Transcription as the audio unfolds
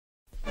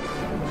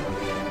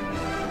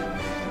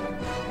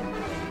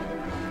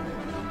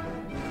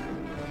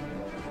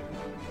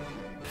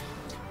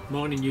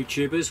Morning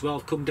YouTubers, well,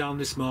 I've come down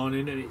this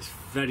morning and it's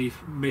very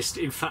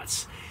misty. In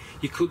fact,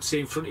 you could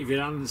see in front of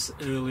your hands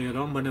earlier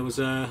on when I was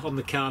on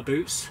the car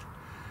boots,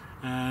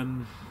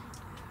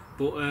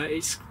 but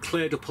it's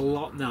cleared up a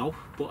lot now.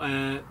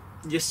 But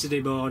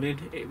yesterday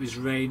morning it was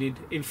raining.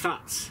 In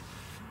fact,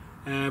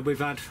 we've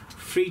had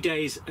 3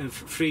 days of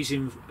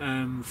freezing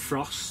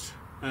frost,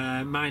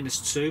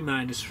 -2,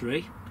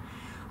 -3,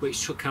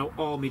 which took out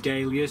all my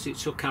dahlias. It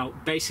took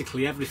out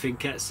basically everything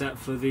except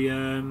for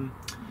the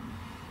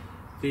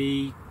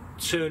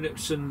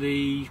turnips and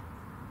the,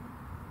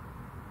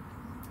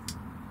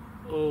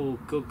 oh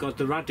good God,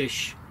 the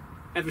radish.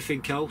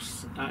 Everything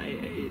else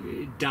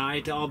it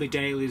died. All my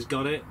dahlias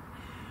got it.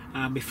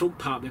 My front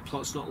part of my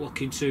plot's not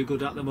looking too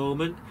good at the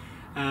moment,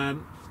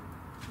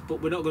 but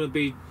we're not going to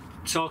be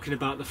talking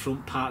about the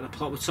front part of the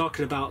plot. We're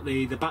talking about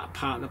the back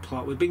part of the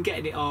plot. We've been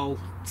getting it all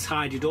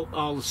tidied up,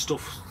 all the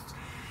stuff,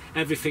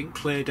 everything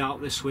cleared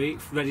out this week,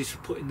 ready for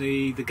putting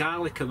the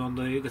garlic on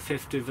the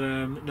 5th of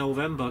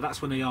November.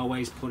 That's when I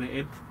always put it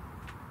in.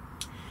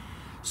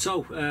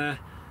 So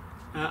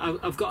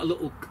I've got a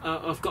little,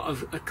 I've got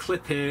a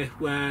clip here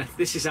where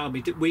this is how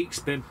my week's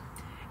been.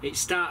 It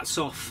starts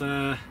off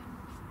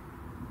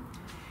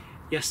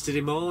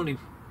yesterday morning.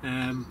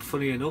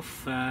 Funny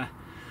enough, I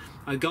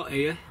got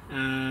here.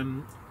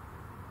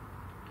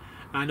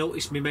 I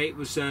noticed my mate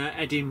was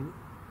heading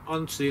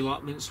onto the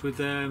allotments with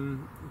the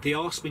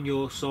horse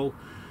manure, so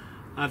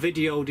I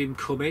videoed him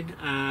coming,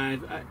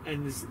 and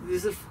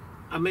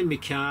I'm in my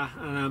car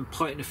and I'm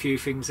pointing a few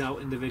things out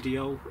in the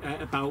video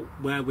about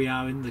where we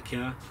are in the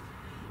car,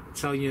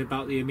 telling you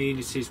about the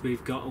amenities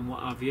we've got and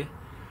what have you.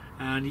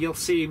 And you'll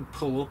see him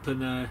pull up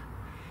and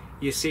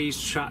you see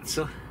his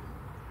tractor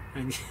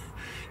and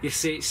you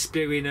see it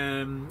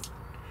spewing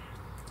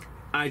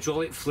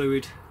hydraulic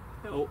fluid.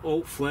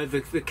 Hopefully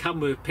the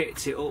camera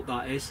picked it up,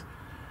 that is.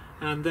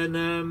 And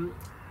then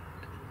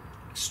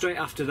straight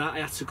after that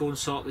I had to go and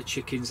sort the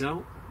chickens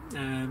out,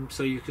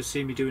 so you could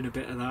see me doing a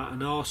bit of that.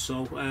 And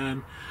also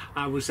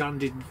I was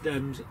handed,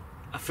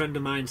 a friend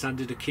of mine's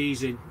handed the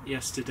keys in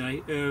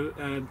yesterday.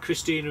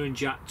 Christina and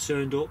Jack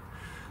turned up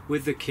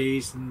with the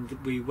keys and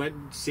we went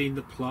and seen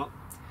the plot.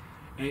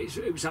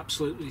 It was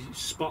absolutely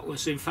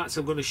spotless. In fact,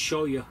 I'm going to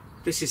show you.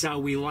 This is how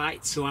we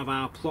like to have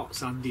our plots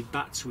handed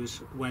back to us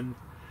when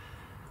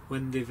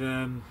they've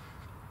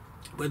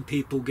when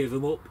people give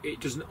them up.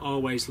 It doesn't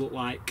always look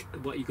like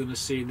what you're going to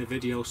see in the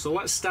video. So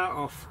let's start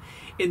off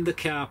in the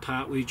car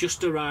park. We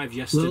just arrived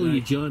yesterday. Well,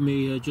 you joined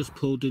me, just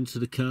pulled into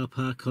the car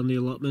park on the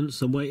allotments.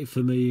 I'm waiting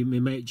for my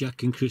mate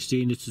Jack and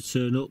Christina to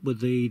turn up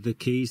with the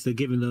keys. They're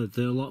giving the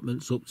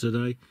allotments up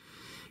today.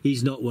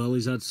 He's not well.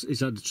 He's had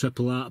a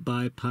triple heart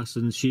bypass,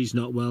 and she's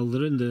not well.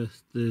 They're in the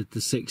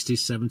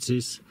 60s,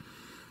 70s,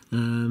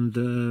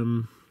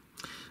 and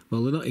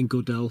well, they're not in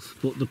good health,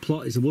 but the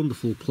plot is a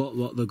wonderful plot,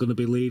 what they're going to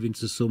be leaving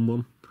to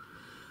someone.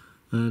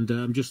 And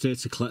I'm just here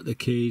to collect the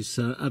keys.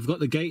 I've got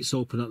the gates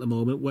open at the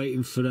moment,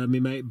 waiting for my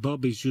mate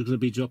Bob. He's just going to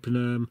be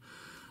dropping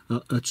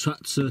a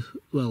tractor.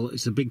 Well,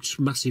 it's a big,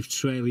 massive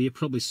trailer. You've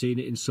probably seen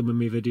it in some of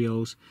my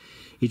videos.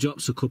 He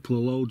drops a couple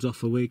of loads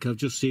off a week. I've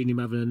just seen him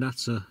having a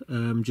natter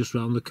just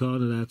round the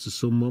corner there to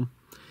someone.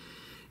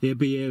 He'll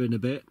be here in a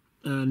bit,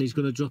 and he's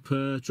going to drop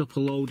a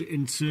load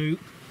into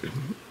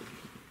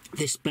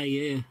this bay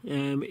here.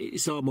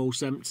 It's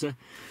almost empty.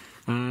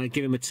 I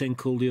gave him a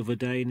tinkle the other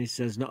day and he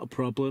says not a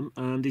problem,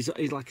 and he's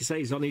like I say,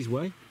 he's on his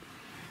way.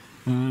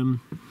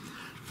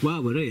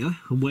 While we're here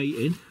and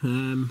waiting,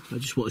 I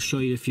just want to show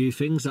you a few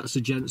things. That's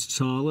a gents'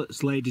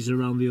 toilets, ladies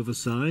around the other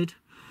side,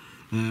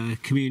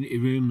 community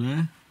room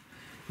there,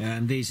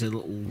 and these are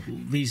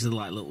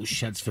like little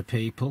sheds for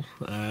people.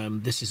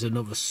 This is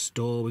another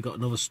store. We've got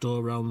another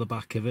store around the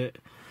back of it.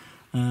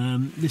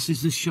 This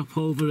is the shop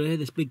over here,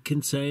 this big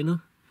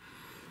container.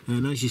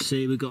 And as you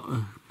see, we've got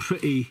a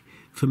pretty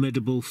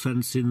formidable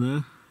fence in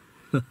there.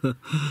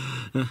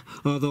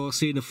 Although I've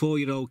seen a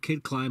 4-year-old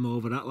kid climb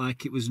over that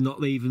like it was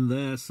not even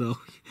there, so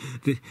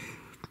the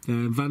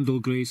vandal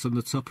grease on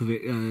the top of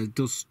it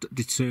does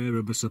deter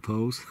him, I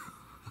suppose.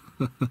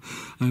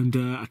 And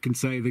I can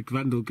say the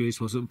vandal grease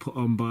wasn't put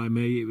on by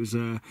me. It was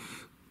done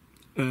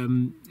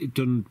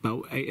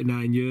about 8 or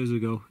 9 years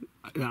ago.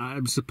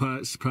 I'm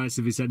surprised if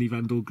there's any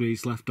vandal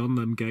grease left on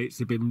them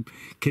gates.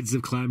 Kids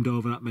have climbed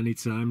over that many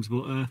times,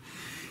 but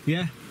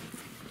yeah.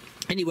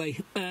 Anyway,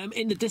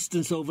 in the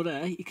distance over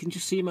there, you can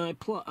just see my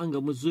plot. Hang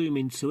on, we'll zoom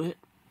into it.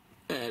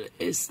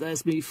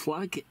 There's my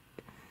flag.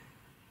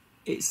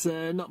 It's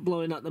not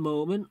blowing at the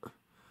moment,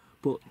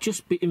 but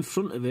just in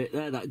front of it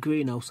there, that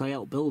greenhouse, I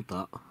helped build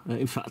that.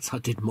 In fact, I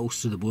did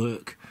most of the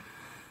work.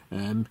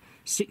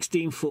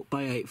 16 foot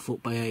by 8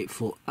 foot by 8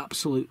 foot,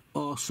 absolute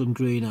awesome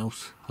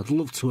greenhouse. I'd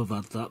love to have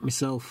had that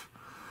myself.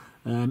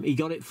 He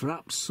got it for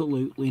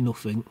absolutely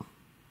nothing.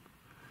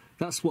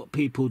 That's what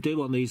people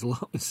do on these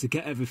allotments, to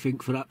get everything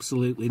for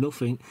absolutely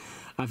nothing.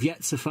 I've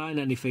yet to find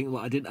anything that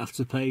I didn't have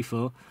to pay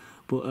for.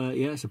 But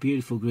yeah, it's a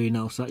beautiful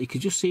greenhouse. That you can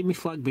just see my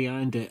flag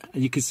behind it,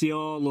 and you can see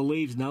all the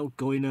leaves now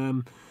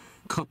going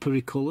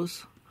coppery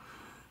colours.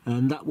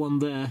 And that one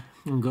there,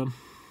 hang on,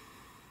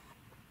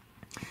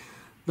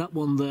 that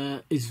one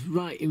there is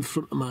right in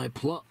front of my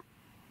plot.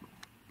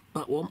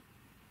 That one.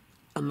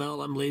 And all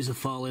them leaves are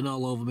falling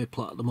all over my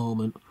plot at the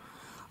moment.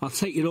 I'll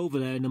take you over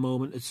there in a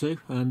moment or two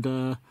and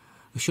I'll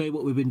show you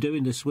what we've been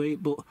doing this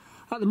week. But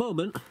at the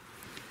moment,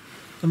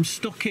 I'm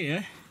stuck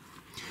here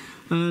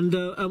and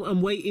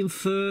I'm waiting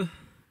for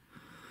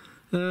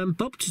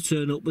Bob to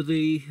turn up with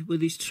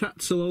his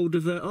tractor load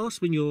of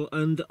horse manure,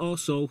 and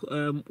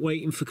also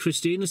waiting for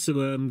Christina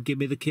to give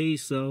me the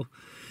keys. So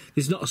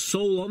there's not a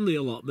soul on the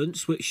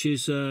allotments, which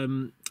is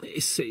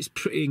it's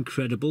pretty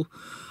incredible.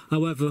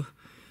 However,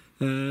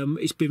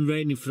 it's been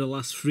raining for the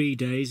last 3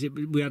 days.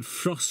 We had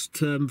frost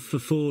for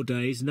 4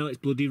 days. Now it's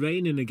bloody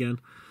raining again.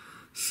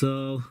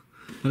 So,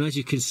 and as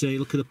you can see,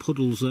 look at the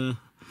puddles there.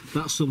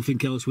 That's something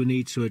else we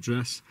need to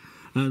address.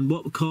 And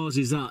what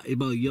causes that?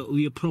 Well,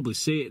 you'll probably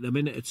see it in a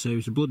minute or two.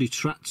 It's a bloody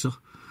tractor.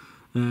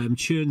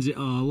 Churns it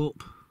all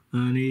up,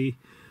 and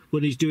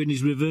when he's doing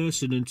his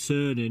reversing and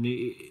turning,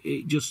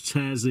 it just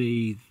tears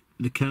the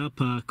car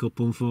park up,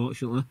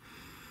 unfortunately.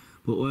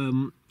 But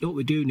what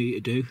we do need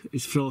to do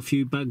is throw a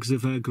few bags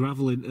of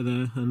gravel into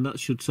there, and that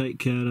should take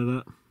care of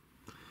that.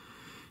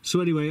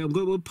 So anyway,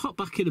 we'll pop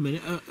back in a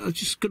minute. I'm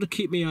just going to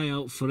keep my eye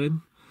out for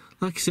him.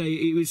 Like I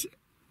say,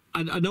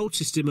 I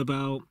noticed him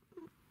about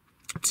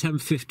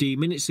 10-15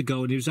 minutes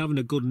ago, and he was having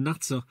a good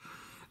natter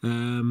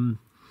to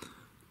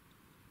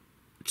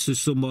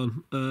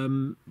someone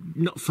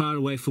not far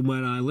away from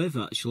where I live,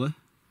 actually.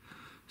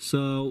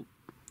 So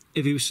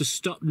if he was to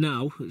stop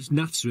now, it's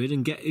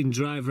nattering and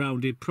drive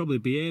round, he'd probably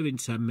be here in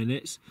 10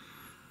 minutes.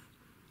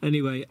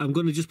 Anyway, I'm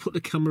going to just put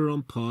the camera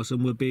on pause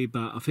and we'll be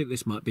back. I think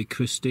this might be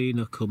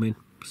Christina coming.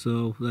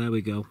 So there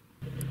we go.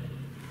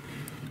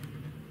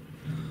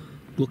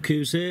 Look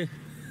who's here.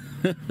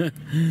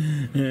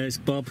 It's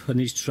Bob and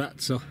his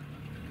tractor.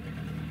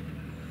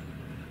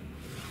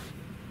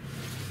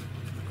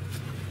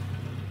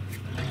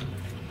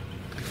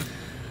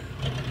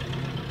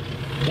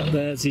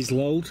 There's his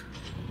load.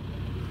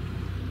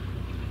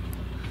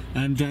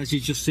 And as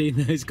you've just seen,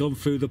 he's gone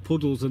through the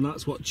puddles, and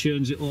that's what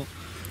churns it up.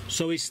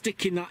 So he's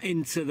sticking that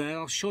into there.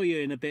 I'll show you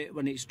in a bit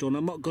when it's done.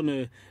 I'm not going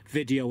to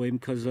video him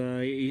because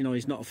you know,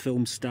 he's not a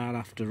film star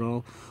after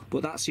all.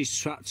 But that's his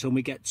tractor, and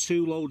we get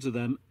 2 loads of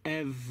them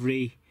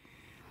every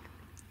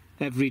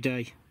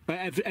day.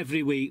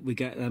 Every week we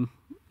get them,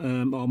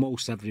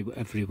 almost every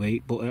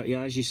week. But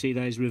yeah, as you see,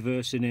 there's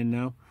reversing in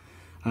now,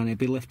 and he'll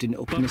be lifting it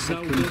up in a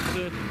second.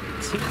 Tip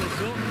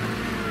this up.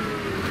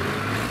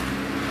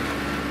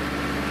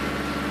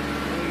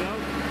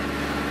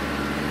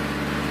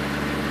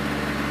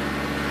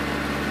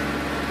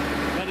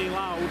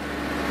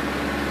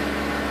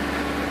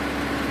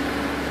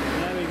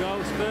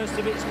 First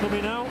of it's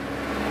coming out.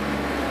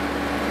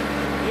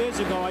 Years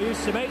ago I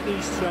used to make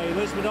these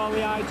trailers with all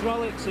the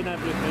hydraulics and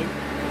everything.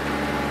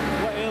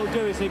 What he'll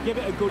do is he'll give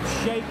it a good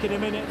shake in a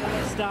minute, and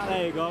let's start.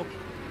 There you go.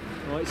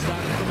 Oh, it's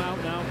starting to come out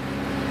now.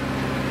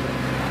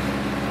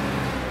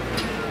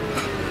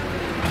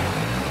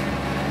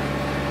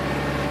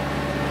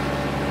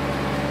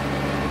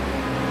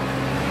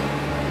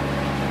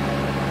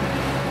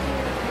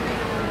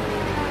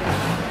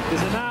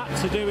 There's an art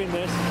to doing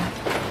this,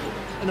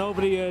 and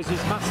over the years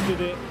he's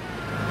mastered it.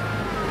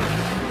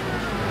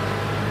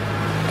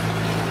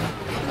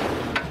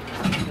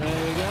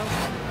 There we go.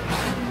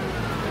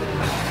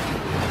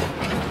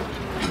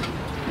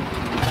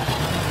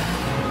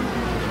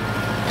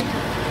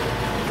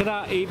 Look at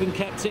that, even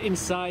kept it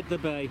inside the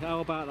bay. How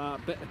about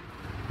that?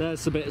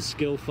 There's a bit of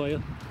skill for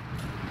you.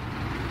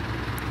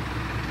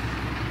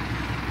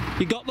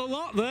 You got the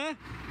lot there?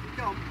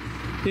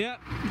 Yeah,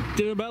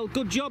 doing well.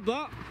 Good job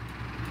that.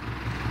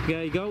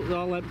 There you go,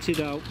 all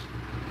emptied out.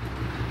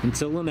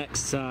 Until the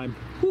next time.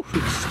 Whew,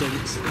 it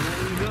stinks. There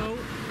we go.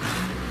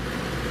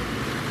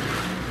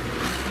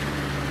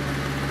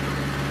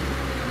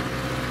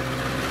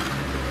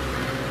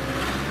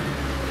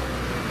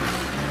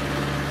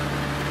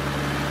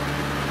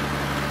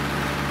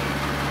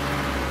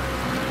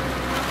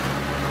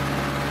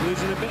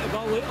 Losing a bit of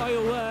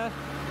oil there.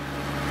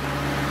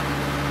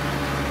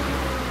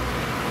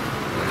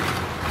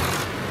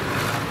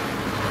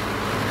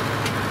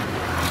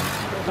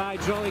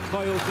 Hydraulic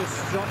oil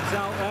just drops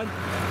out then.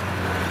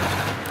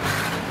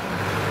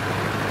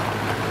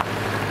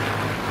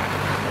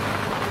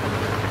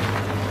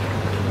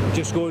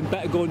 Just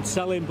better go and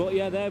tell him, but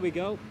yeah, there we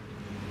go.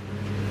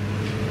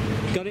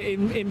 Got it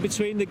in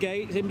between the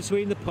gates, in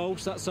between the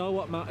posts, that's all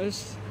what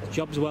matters.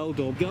 Job's well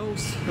done.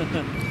 Goes.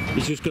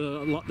 He's just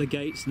going to lock the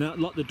gates now,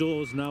 lock the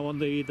doors now on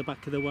the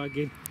back of the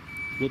wagon.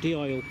 Bloody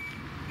oil.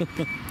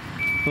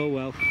 Oh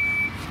well.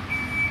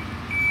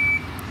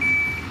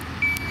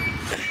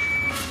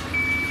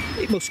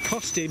 It must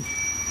cost him.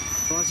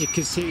 Well, as you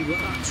can see, what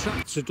that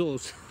tractor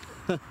does,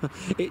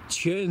 it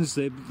churns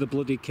the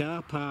bloody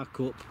car park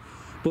up.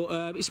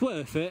 But it's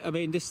worth it. I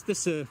mean, this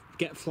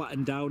get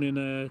flattened down in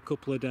a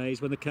couple of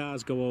days when the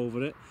cars go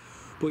over it.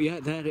 But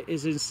yeah, there it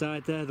is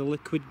inside there, the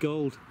liquid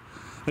gold.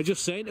 I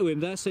just saying to him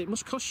there, so it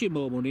must cost you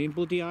more money in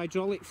bloody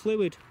hydraulic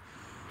fluid.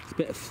 It's a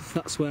bit of,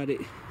 that's where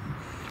it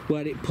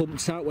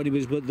pumped out when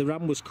the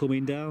ram was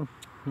coming down.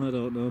 I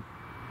don't know.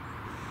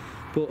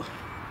 But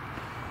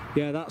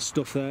yeah, that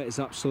stuff there is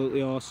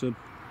absolutely awesome.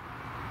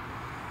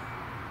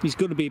 He's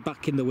going to be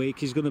back in the week.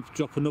 He's going to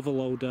drop another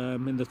load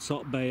in the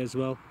top bay as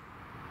well.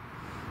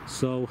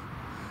 So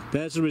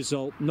there's the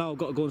result. Now I've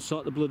got to go and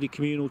sort the bloody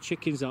communal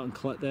chickens out and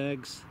collect the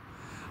eggs,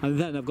 and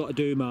then I've got to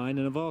do mine,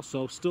 and I've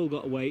also still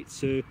got to wait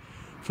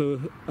for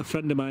a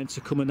friend of mine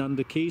to come and hand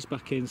the keys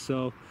back in.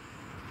 So,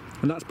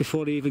 and that's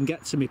before they even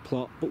get to my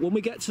plot. But when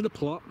we get to the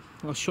plot,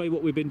 I'll show you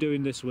what we've been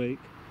doing this week.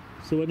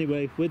 So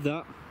anyway, with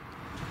that,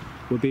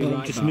 we'll be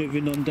right just back.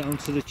 Moving on down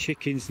to the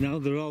chickens now.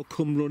 They're all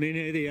come running.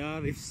 Here they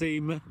are. They've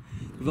seen me.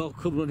 They've all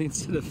come running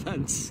to the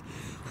fence.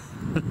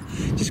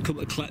 Just come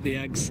to collect the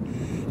eggs.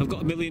 I've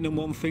got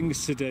 1,000,001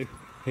 things to do.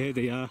 Here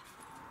they are.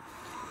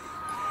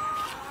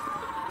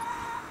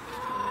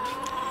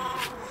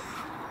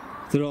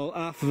 They're all,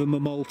 half of them are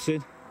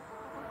molting,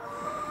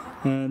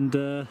 and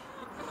well,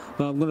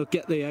 I'm going to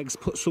get the eggs,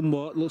 put some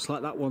water. Looks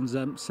like that one's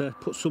empty.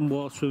 Put some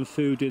water and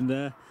food in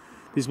there.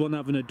 There's one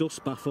having a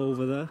dust bath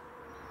over there.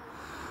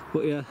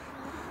 But yeah,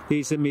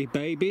 these are me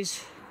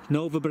babies,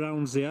 Nova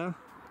Browns they are.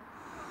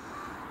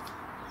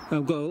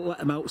 I'm going to let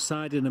them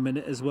outside in a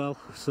minute as well,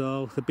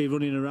 so they'll be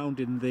running around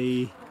in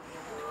the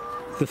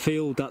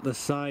field at the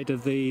side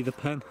of the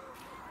pen.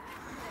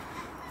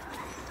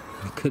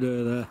 Look at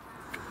her there.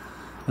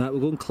 Right,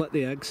 we'll go and collect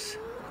the eggs,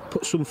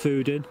 put some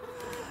food in,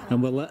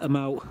 and we'll let them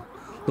out.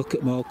 Look at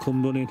them all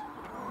come running.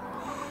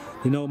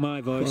 You know my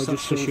voice,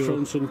 that's for sure.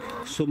 Throwing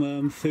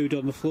some food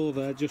on the floor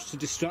there just to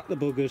distract the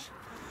buggers,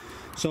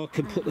 so I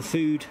can put the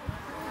food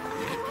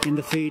in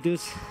the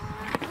feeders.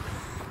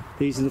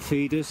 These are the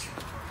feeders.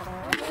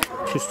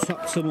 Just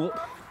topped them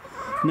up.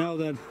 Now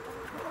then,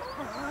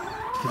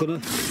 I'm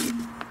gonna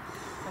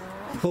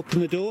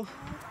open the door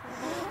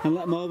and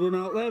let them all run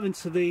out there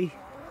into the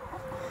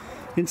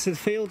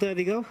field. There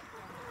they go.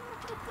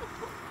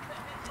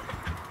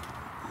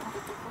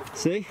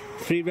 See,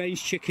 free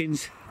range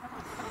chickens,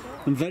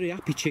 and very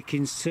happy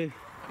chickens too.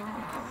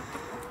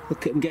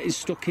 Look at them getting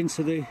stuck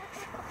into the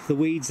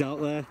weeds out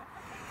there.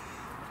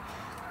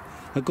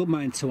 A good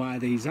mind to hire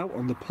these out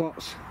on the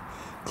plots.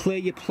 Clear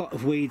your plot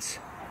of weeds.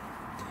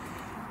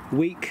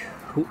 Week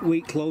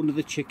loan of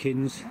the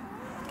chickens,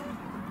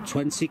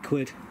 20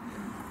 quid.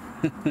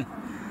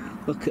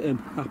 Look at them,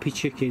 happy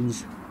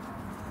chickens.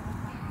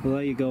 Well,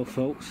 there you go,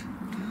 folks.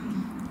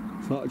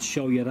 Thought I'd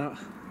show you that.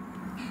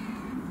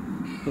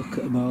 Look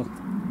at them all.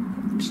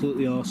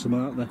 Absolutely awesome,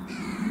 aren't they?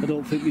 I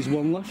don't think there's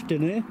one left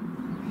in here.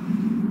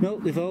 No,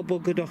 they've all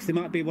buggered off. There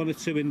might be one or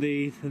two in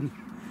the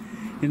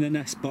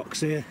nest box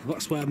here.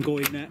 That's where I'm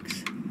going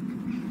next.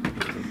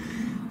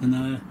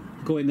 And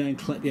go in there and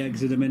collect the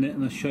eggs in a minute,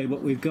 and I'll show you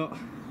what we've got.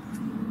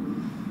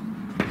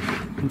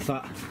 In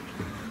fact,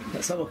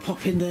 let's have a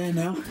pop in there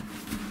now.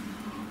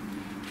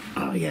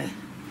 Oh yeah,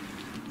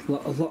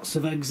 lots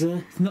of eggs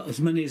there. Not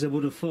as many as I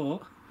would have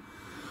thought,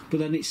 but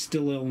then it's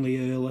still only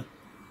early.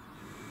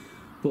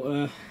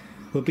 But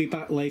we'll be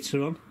back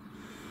later on.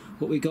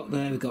 What we got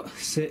there, we've got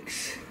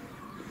 6,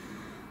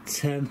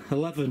 10,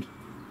 11.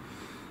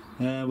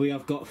 We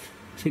have got,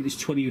 I think there's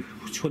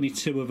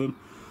 22 of them.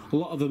 A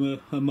lot of them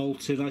are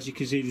molted. As you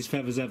can see, there's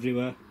feathers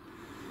everywhere,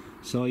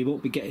 so you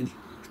won't be getting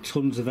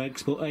tons of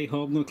eggs. But hey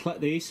ho, I'm going to collect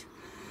these,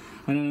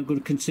 and then I'm going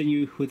to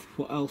continue with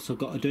what else I've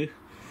got to do,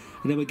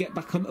 and then we'll get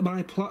back onto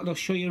my plot and I'll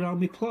show you around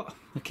my plot.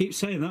 I keep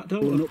saying that, don't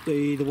I? Filling up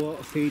the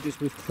water feeders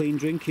with clean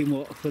drinking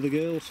water for the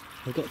girls.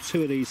 I've got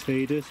 2 of these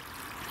feeders,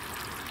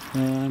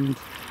 and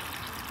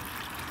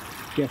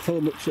yeah, fill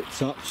them up to the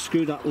top,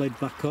 screw that lid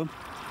back on,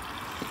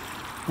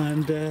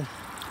 and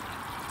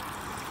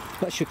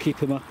that should keep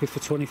them happy for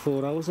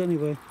 24 hours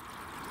anyway.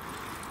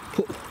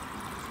 Put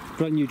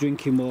brand new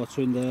drinking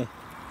water in there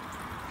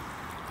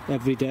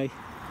every day,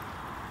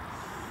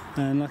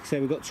 and like I say,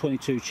 we've got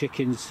 22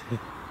 chickens,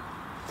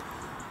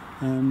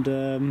 and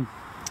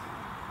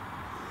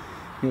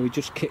yeah, we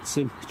just kicked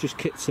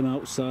them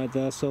outside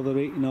there, so they're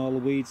eating all the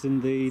weeds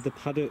in the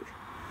paddock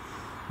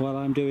while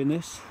I'm doing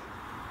this.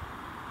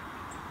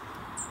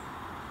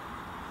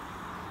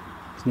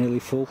 It's nearly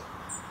full.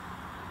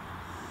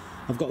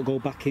 I've got to go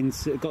back in.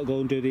 I've got to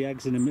go and do the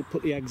eggs and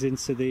put the eggs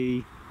into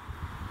the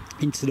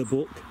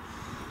book,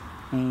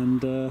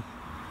 and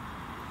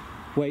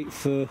wait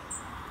for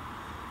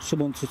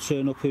someone to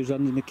turn up who's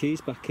handing the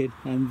keys back in,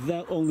 and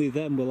only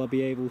then will I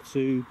be able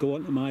to go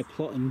onto my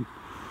plot and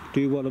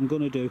do what I'm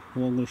going to do.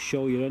 Well, I'm going to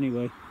show you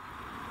anyway.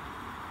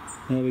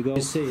 There we go,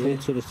 full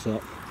to the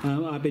top.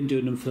 I've been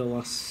doing them for the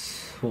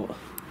last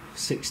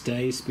 6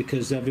 days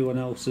because everyone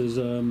else has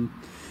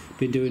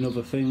been doing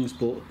other things,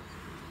 but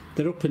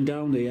they're up and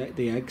down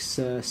the eggs.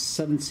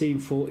 17,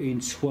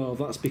 14, 12.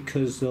 That's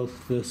because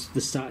they're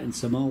starting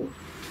to molt.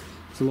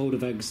 There's a load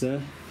of eggs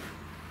there,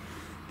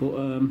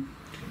 but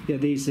yeah,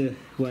 these are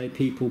where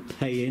people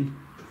pay in.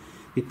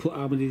 They put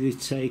how many they've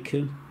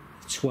taken.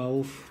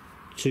 12,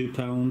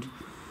 £2,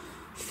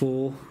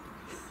 4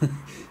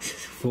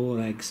 4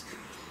 eggs.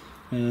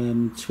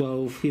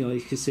 12, you know,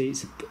 you can see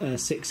it's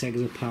 6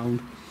 eggs a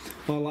pound.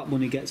 All that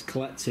money gets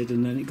collected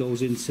and then it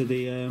goes into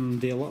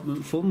the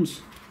allotment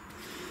funds.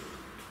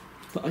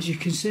 But as you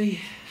can see,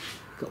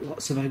 got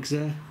lots of eggs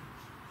there.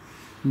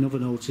 Another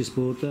notice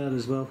board there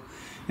as well.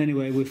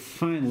 Anyway, we've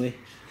finally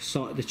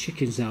sorted the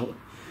chickens out.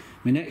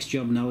 My next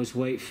job now is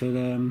wait for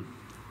a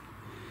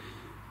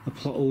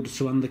plot holder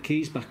to hand the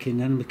keys back in,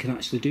 then we can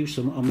actually do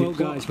something on the plot.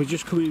 Well guys, we're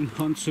just coming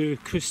onto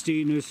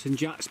Christina's and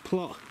Jack's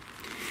plot.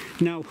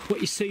 Now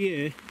what you see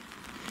here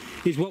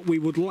is what we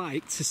would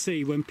like to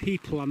see when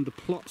people hand the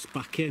plots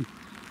back in.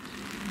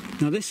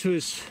 Now this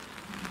was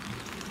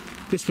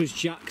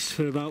Jack's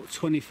for about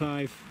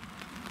 25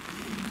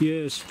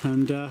 years,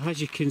 and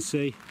as you can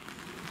see,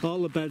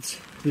 all the beds,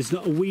 there's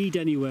not a weed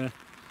anywhere.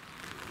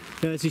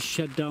 There's his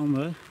shed down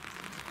there.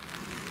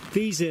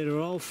 These here are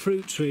all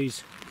fruit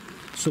trees.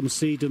 Some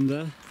sedum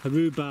there, a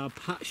rhubarb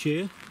patch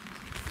here.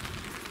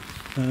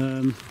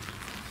 Coming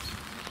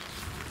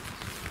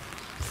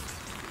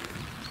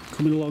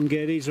along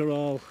here, these are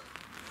all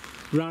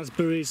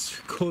raspberries,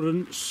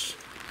 currants,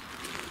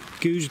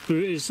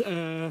 gooseberries.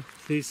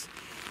 There's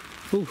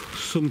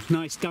some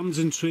nice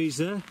damson trees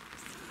there.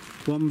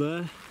 One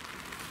there,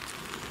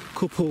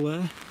 couple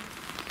there.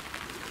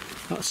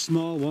 That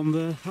small one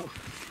there. Oh,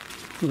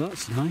 well,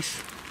 that's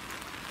nice.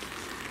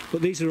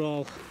 But these are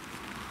all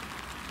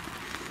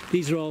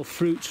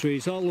fruit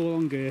trees. All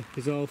along here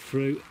is all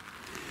fruit.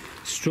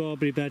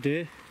 Strawberry bed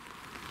here.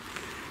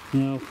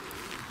 Now,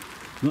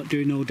 I'm not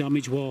doing no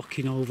damage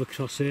walking over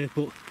across here,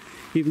 but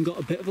even got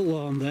a bit of a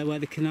lawn there where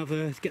they can have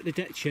get the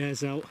deck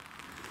chairs out.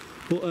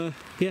 But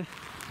yeah,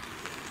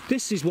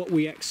 this is what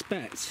we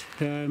expect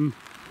when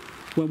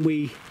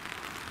we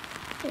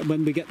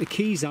get the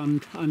keys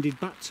handed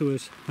back to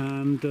us.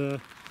 And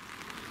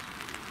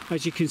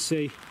as you can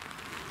see,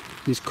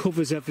 there's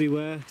covers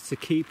everywhere to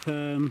keep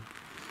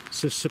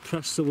to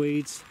suppress the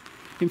weeds.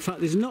 In fact,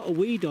 there's not a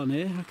weed on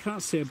here. I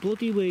can't see a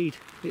bloody weed.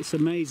 It's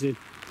amazing.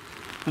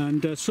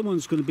 And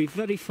someone's going to be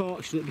very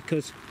fortunate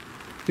because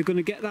they're going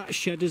to get that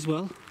shed as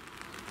well.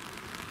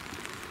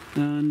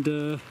 And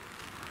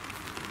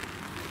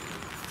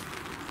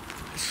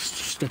let's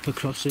step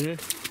across here.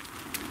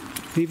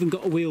 They even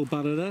got a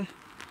wheelbarrow there.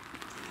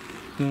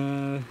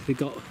 They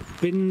got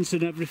bins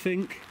and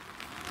everything.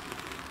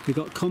 They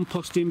got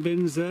composting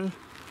bins there.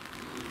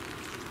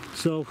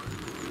 So,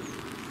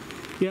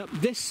 yeah,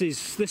 this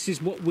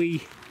is what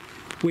we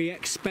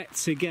expect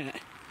to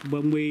get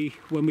when we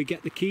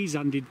get the keys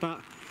handed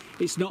back.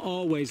 It's not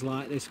always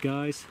like this,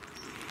 guys.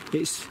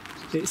 It's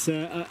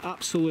an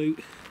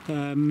absolute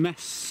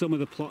mess. Some of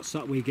the plots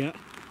that we get,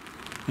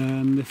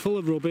 they're full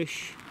of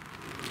rubbish,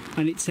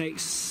 and it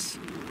takes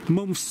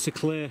months to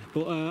clear.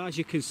 But as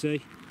you can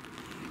see,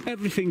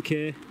 everything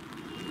here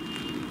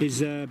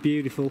is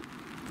beautiful.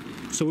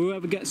 So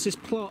whoever gets this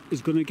plot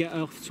is going to get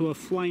off to a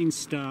flying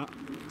start.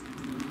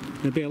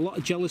 There'll be a lot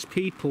of jealous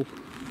people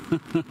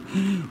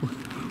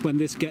when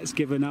this gets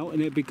given out,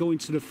 and it'll be going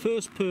to the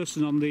first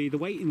person on the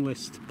waiting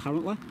list,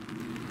 apparently.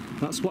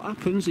 That's what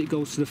happens, it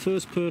goes to the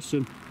first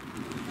person.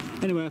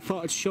 Anyway, I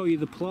thought I'd show you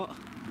the plot,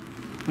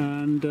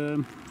 and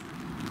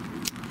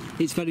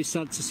it's very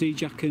sad to see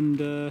Jack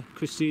and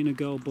Christina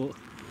go, but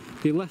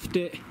they left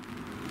it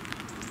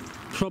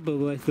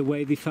probably the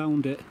way they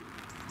found it.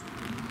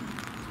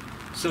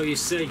 So you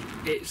see,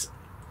 it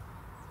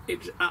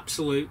was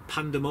absolute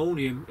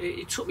pandemonium.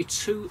 It took me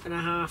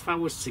 2.5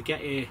 hours to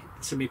get here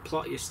to my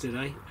plot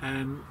yesterday,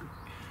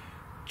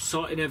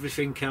 sorting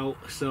everything out.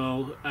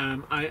 So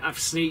I've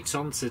sneaked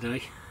on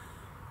today,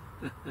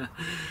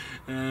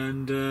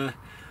 and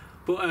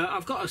but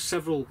I've got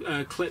several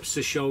clips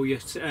to show you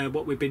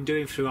what we've been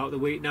doing throughout the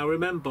week. Now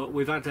remember,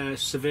 we've had a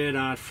severe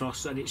hard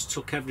frost and it's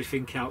took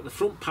everything out. The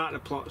front part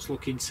of the plot's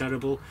looking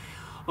terrible.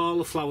 All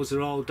the flowers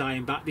are all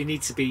dying back. They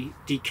need to be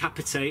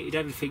decapitated.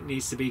 Everything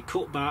needs to be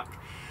cut back,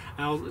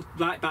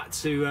 right back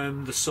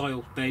to the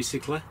soil,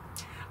 basically.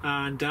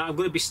 And I'm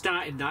going to be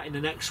starting that in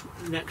the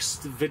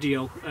next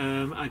video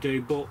I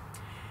do. But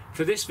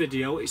for this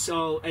video, it's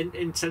all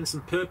intents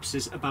and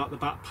purposes about the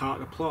back part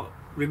of the plot,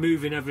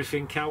 removing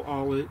everything out,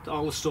 all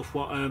the stuff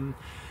what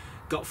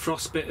got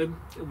frostbitten.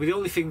 The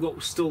only thing what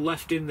was still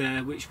left in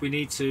there, which we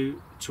need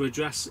to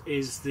address,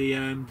 is the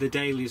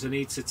dahlias. I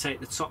need to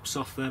take the tops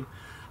off them.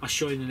 I'll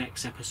show you in the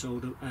next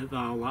episode of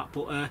all that.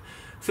 But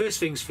first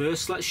things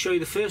first, let's show you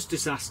the first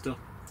disaster.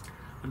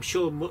 I'm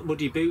sure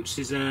Muddy Boots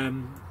has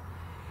had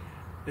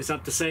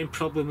the same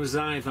problem as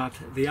I've had,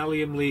 the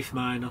allium leaf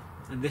miner,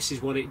 and this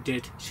is what it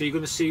did. So you're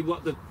going to see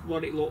what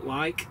it looked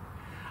like,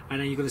 and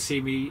then you're going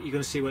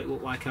to see what it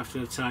looked like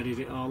after I've tidied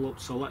it all up.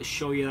 So let's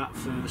show you that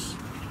first.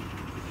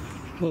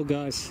 Well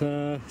guys,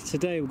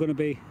 today we're going to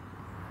be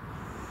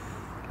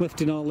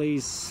lifting all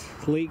these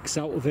leeks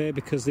out of here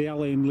because the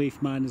allium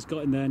leaf miners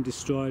got in there and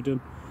destroyed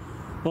them.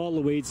 All the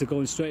weeds are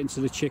going straight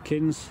into the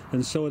chickens,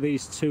 and so are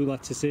these 2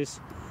 lettuces.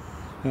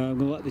 I'm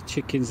going to let the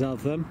chickens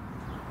have them,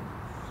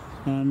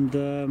 and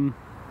then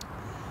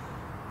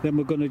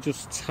we're going to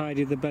just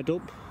tidy the bed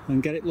up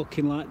and get it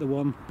looking like the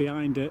one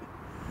behind it.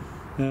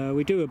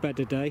 We do a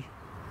bed a day.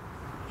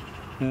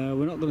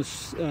 We're not going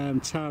to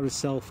tire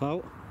itself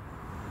out.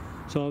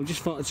 So I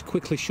just thought I'd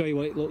quickly show you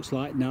what it looks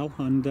like now,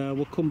 and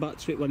we'll come back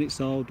to it when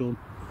it's all done.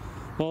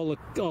 all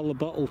the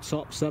bottle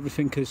tops,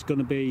 everything is going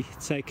to be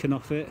taken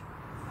off it,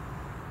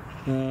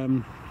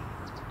 and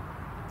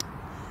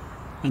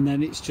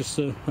then it's just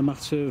a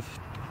matter of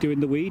doing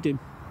the weeding.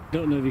 I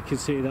don't know if you can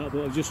see that,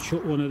 but I've just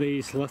chucked one of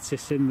these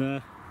lettuce in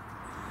there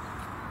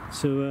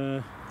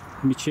to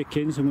my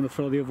chickens. I'm going to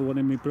throw the other one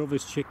in my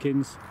brother's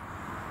chickens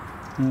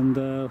and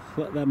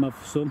let them have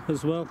some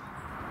as well.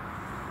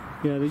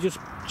 Yeah, they just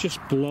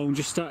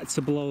started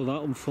to blow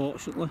that,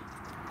 unfortunately.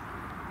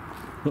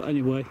 But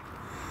anyway,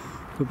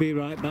 we'll be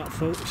right back,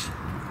 folks.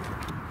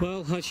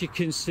 Well, as you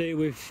can see,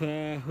 we've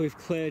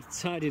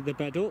tidied the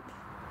bed up.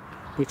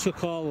 We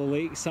took all the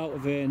leeks out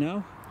of here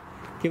now.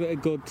 Give it a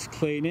good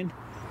cleaning.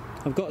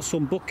 I've got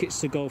some buckets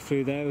to go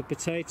through there with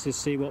potatoes,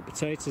 see what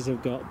potatoes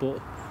I've got.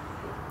 But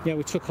yeah,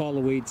 we took all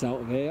the weeds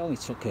out of here. It only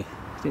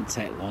didn't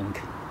take long.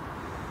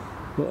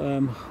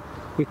 But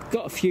we've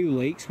got a few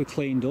leeks we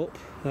cleaned up,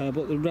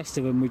 but the rest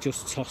of them we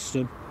just tossed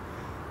them.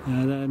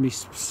 There, my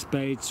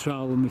spade,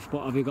 trowel and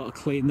what have you, got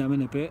to clean them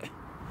in a bit.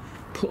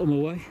 Put them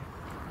away.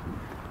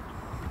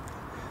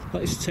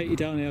 Let's take you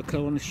down here because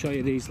I want to show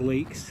you these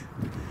leeks.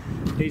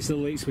 These are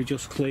the leeks we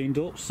just cleaned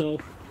up, so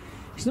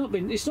it's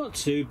not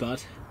too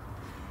bad.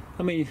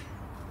 I mean,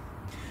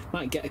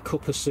 might get a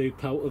cup of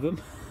soup out of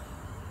them.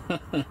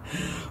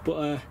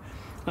 But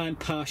I'm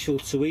partial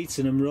to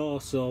eating them raw,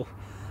 so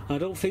I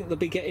don't think they'll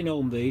be getting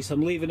home these.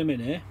 I'm leaving them in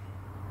here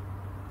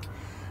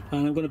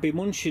and I'm going to be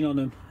munching on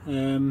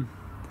them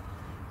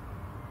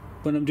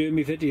when I'm doing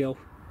my video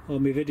or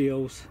my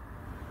videos.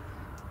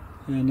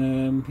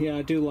 And yeah,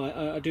 I do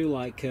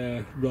like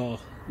raw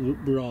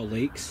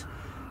leeks.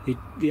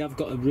 They have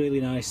got a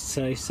really nice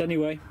taste.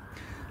 Anyway,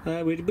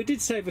 we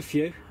did save a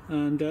few,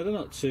 and they're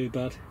not too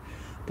bad.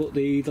 But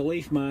the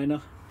leaf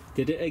miner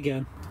did it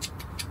again.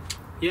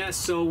 Yeah,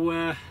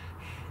 so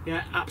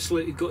yeah,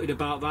 absolutely gutted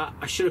about that.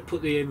 I should have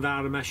put the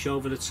Enviromesh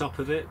over the top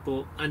of it,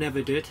 but I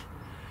never did.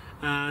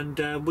 And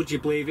would you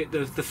believe it,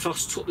 the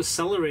frost took the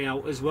celery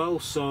out as well.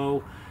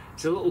 So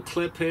there's a little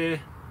clip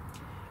here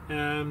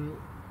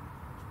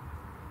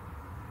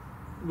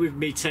with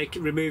me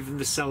removing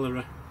the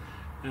celery,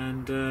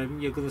 and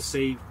you're going to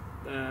see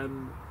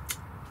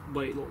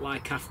what it looked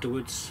like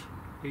afterwards.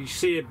 You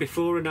see it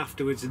before and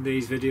afterwards in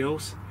these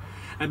videos,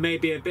 and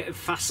maybe a bit of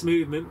fast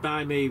movement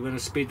by me when I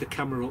speed the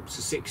camera up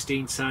to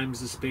 16 times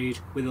the speed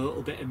with a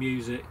little bit of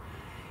music.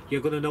 You're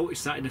going to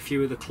notice that in a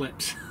few of the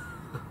clips.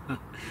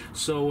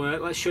 So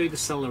let's show you the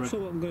celery. So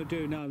what I'm going to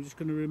do now, I'm just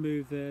going to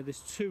remove there's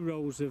 2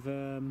 rows of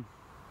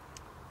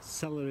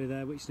celery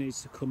there which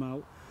needs to come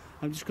out.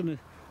 I'm just going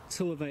to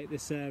tilivate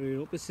this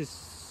area up. This is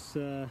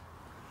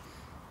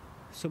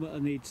something I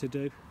need to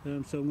do,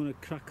 so I'm going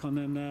to crack on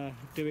and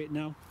do it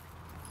now.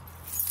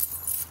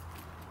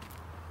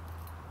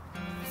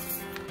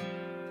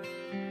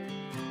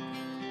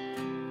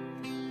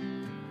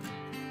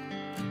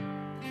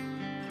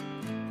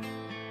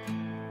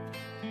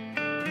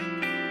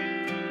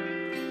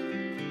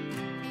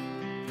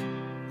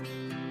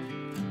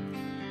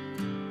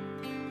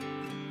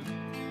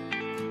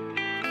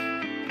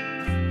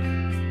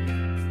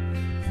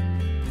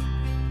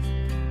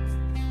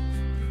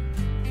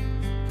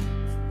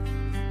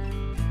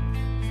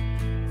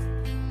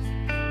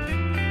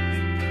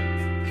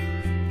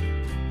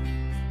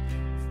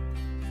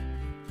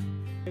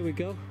 Here we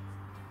go.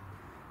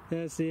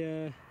 There's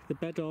the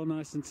bed all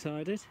nice and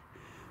tidied.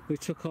 We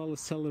took all the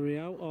celery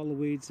out, all the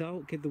weeds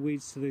out. Give the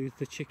weeds to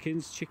the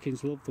chickens.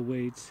 Chickens love the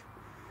weeds.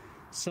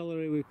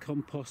 Celery, we've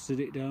composted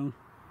it down.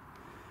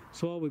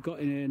 So all we've got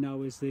in here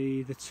now is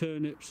the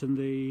turnips and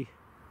the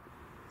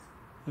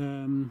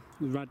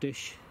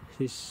radish.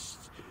 There's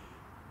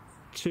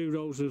 2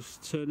 rows of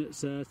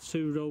turnips there,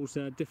 2 rows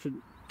there,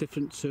 different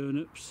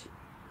turnips,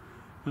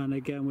 and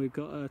again we've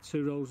got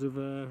 2 rows of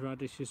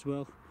radish as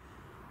well.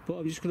 But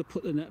I'm just going to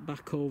put the net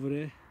back over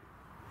here.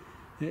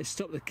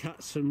 Stop the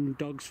cats and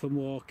dogs from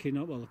walking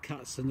on, well, the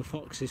cats and the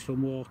foxes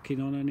from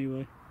walking on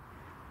anyway.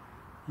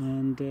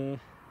 And like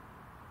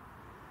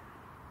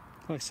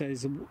I say,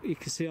 you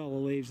can see all the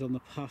leaves on the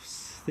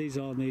paths. These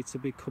all need to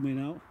be coming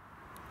out.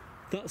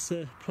 That's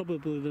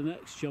probably the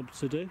next job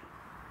to do.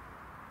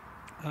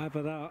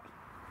 Either that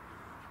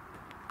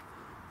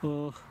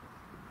or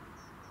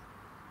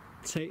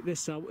take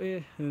this out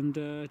here and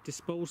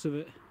dispose of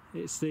it.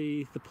 It's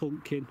the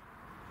pumpkin.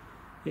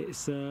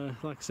 It's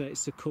like I say, it's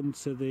succumbed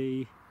to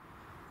the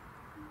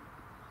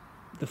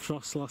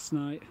frost last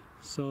night,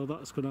 so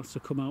that's going to have to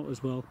come out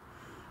as well.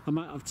 I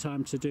might have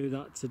time to do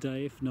that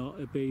today, if not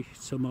it'll be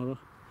tomorrow.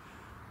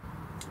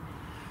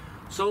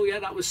 So yeah,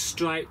 that was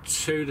stripe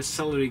 2, the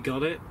celery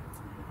got it,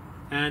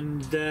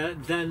 and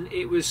then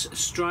it was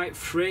stripe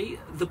 3,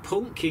 the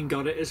pumpkin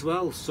got it as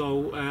well.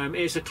 So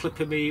here's a clip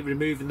of me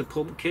removing the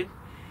pumpkin.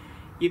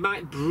 You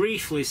might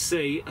briefly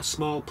see a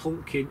small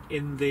pumpkin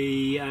in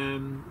the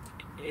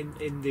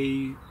in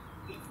the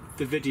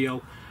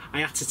video. I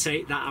had to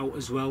take that out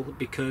as well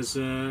because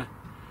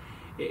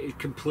it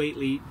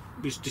completely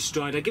was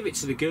destroyed. I give it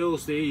to the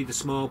girls, the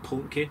small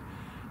pumpkin.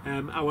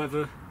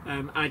 However,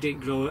 I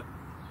didn't grow it.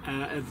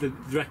 The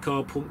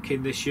record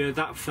pumpkin this year,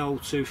 that fell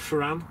to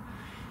Fran.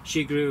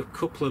 She grew a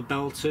couple of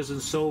belters,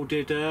 and so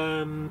did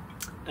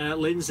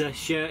Lindsay.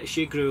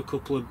 She grew a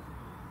couple of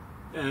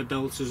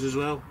belters as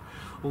well.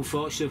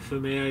 Unfortunately for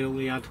me, I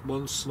only had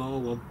one small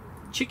one.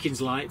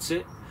 Chickens liked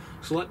it,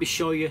 so let me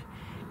show you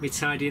me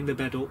tidying the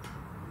bed up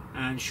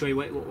and show you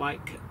what it looked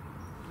like,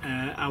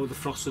 how the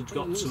frost had got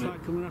to it. Looks like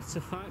I'm going to have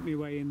to fight my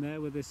way in there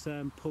with this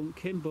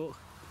pumpkin, but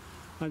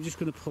I'm just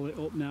going to pull it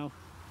up now.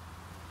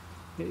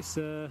 It's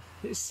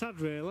sad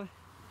really.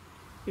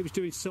 It was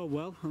doing so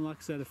well, and like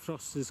I said, the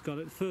frost has got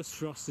it. The first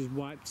frost has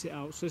wiped it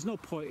out, so there's no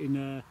point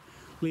in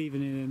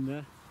leaving it in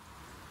there.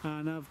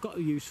 And I've got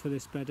a use for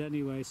this bed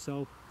anyway,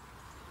 so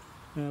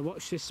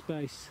watch this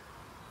space.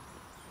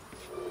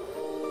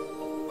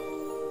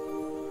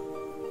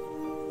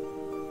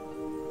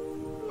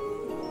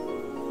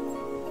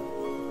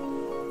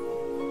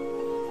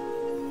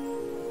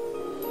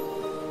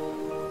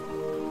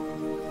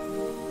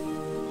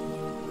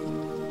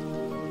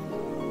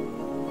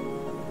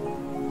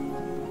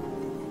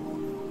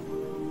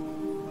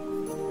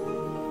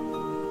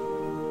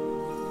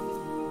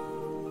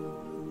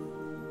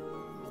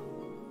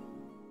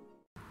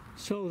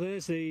 So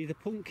there's the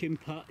pumpkin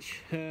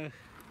patch.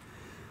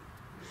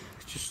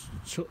 Just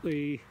took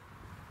the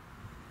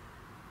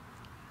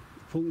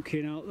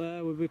pumpkin out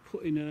there. We'll be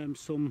putting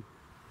some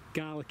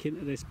garlic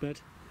into this bed.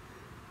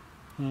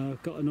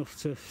 I've got enough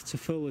to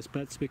fill this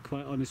bed, to be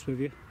quite honest with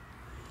you.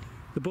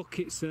 The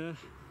buckets there,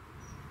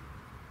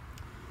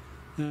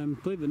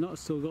 believe it or not, I've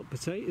still got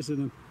potatoes in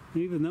them.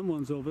 Even them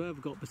ones over there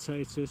have got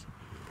potatoes.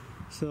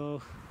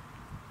 So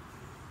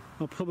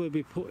I'll probably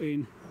be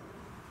putting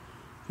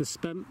the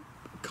spent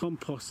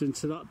compost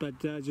into that bed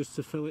there just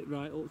to fill it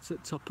right up to the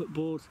top of the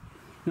board.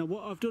 Now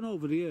what I've done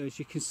over the years,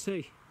 you can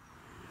see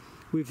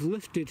we've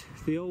lifted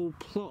the old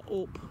plot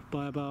up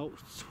by about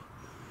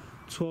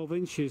 12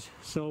 inches.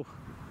 So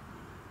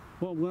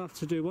what I'm going to have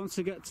to do, once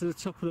I get to the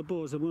top of the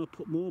boards, I'm going to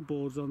put more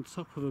boards on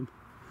top of them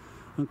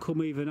and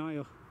come even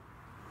higher.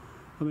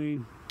 I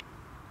mean,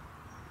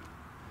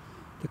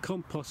 the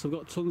compost, I've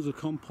got tons of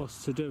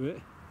compost to do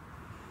it.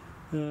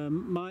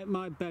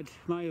 My bed,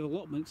 my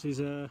allotments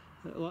is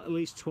at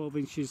least 12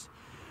 inches,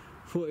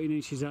 14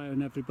 inches higher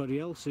than everybody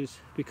else's,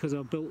 because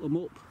I've built them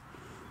up.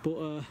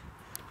 But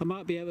I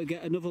might be able to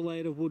get another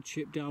layer of wood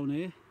chip down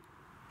here,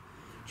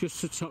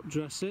 just to top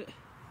dress it,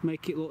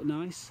 make it look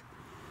nice.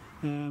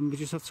 We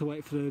just have to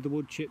wait for the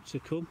wood chip to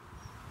come.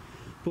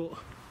 But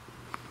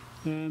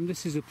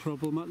this is a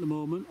problem at the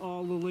moment.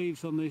 All the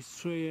leaves on this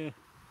tree here,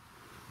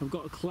 I've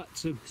got to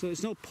collect them. So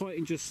there's no point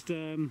in just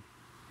doing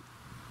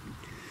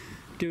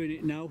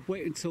it now.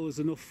 Wait until there's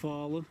enough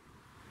fallen.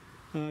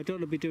 I don't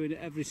want to be doing it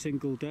every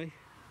single day.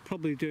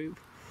 Probably do it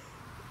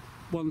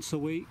once a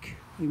week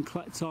and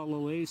collect all the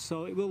leaves.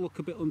 So it will look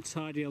a bit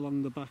untidy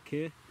along the back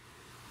here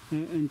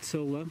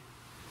until then.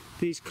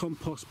 These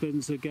compost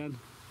bins again,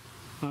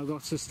 I've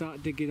got to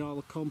start digging all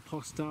the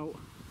compost out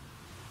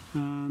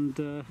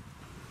and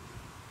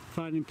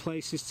finding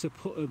places to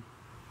put them,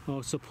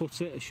 or to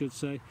put it I should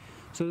say.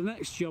 So the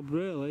next job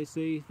really is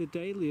the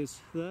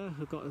dahlias there.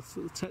 I've got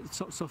to take the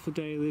tops off the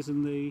dahlias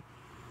and the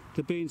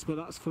beans, but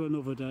that's for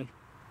another day.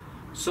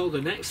 So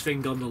the next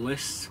thing on the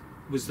list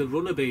was the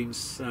runner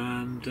beans,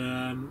 and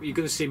you're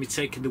going to see me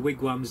taking the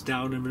wigwams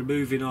down and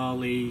removing all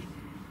the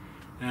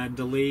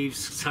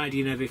leaves,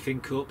 tidying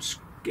everything up,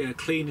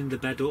 cleaning the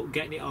bed up,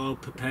 getting it all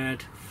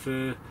prepared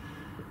for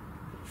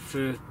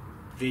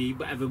the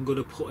whatever I'm going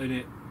to put in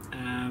it.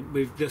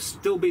 There'll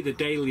still be the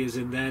dahlias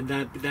in there, and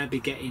they'll be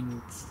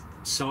getting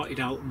sorted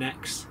out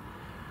next.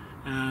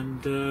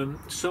 And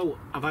so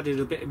I've added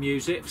a bit of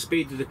music,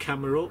 speeded the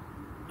camera up,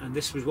 and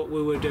this was what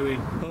we were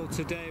doing. Well,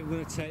 today we're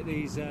going to take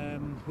these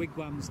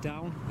wigwams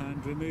down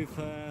and remove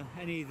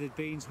any of the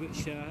beans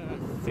which I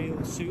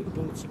feel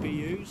suitable to be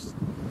used,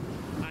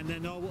 and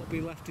then all what will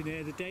be left in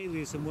here, the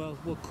dahlias, and we'll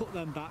cut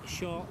them back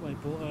shortly.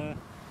 But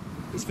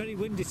it's very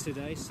windy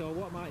today, so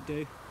what I might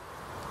do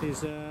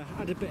is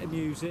add a bit of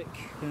music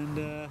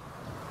and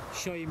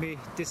show you me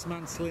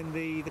dismantling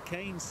the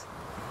canes.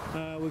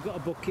 We've got a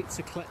bucket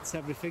to collect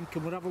everything,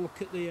 and we'll have a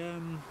look at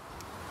the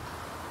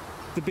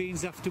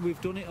beans after we've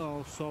done it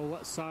all. So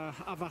let's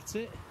have at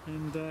it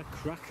and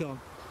crack on.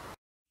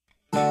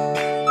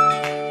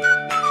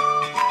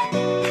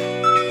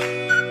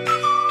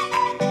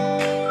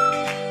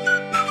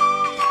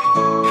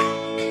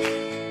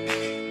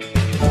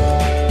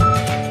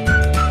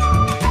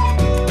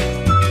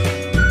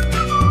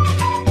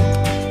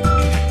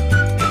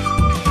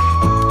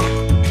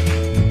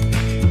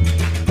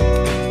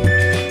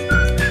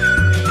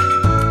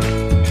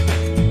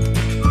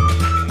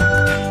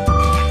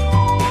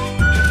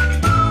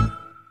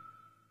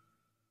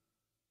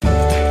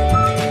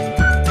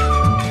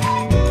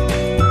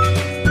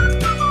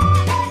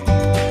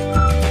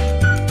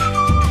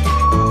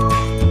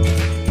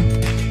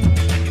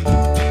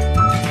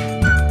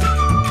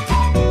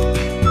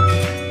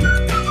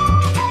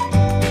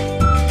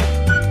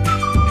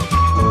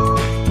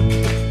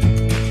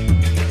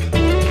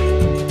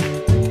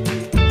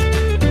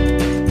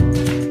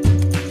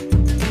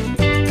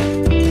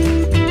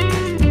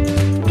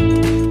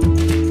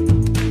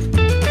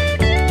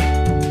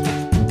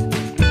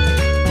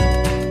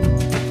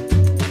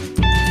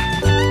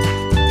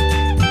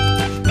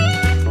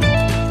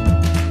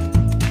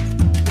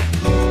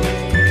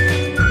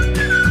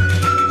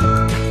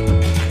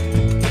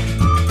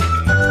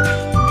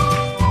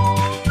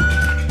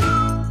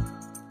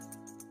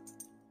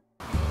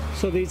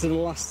 So these are the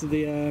last of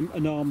the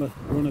Enorma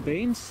runner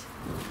beans.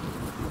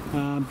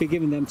 I'll be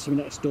giving them to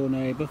my next door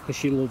neighbour because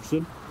she loves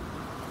them.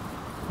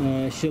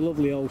 She's a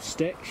lovely old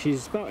stick.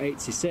 She's about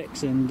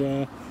 86,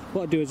 and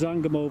what I do is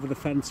hang them over the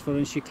fence for her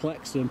and she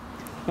collects them.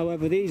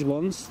 However, these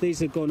ones,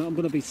 I'm going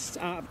to be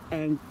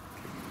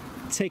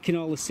taking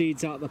all the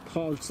seeds out of the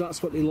pods.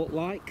 That's what they look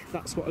like.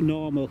 That's what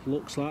Enorma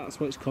looks like. That's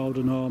what it's called,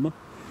 Enorma.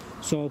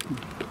 So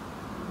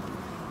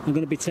I'm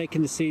going to be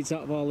taking the seeds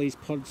out of all these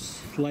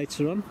pods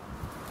later on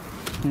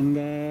and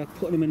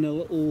putting them in a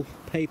little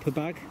paper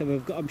bag.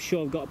 I'm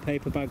sure I've got a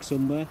paper bag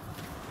somewhere.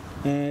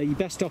 You're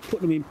best off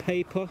putting them in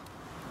paper,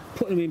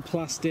 putting them in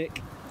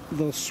plastic.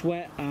 They'll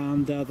sweat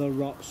and they'll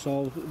rot,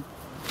 so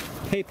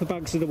paper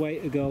bags are the way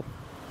to go.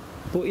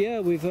 But yeah,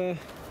 we've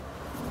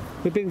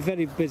been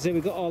very busy.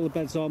 We've got all the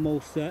beds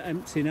almost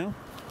empty now.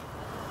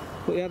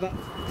 But yeah,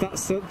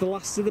 that's the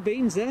last of the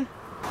beans there.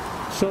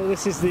 So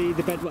this is the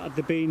bed that had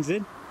the beans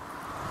in.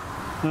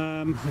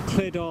 I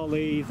cleared all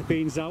the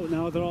beans out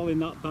now. They're all in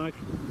that bag.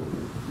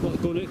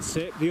 Not going to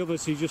tip. The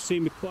others you just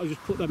seen me I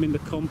just put them in the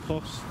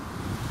compost.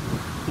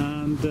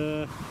 And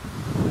the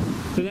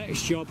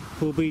next job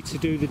will be to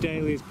do the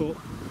dailies, but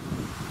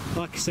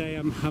like I say,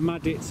 I'm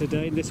at it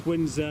today and this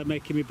wind's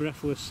making me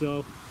breathless,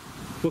 so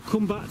we'll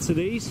come back to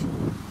these.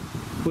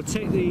 We'll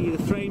take the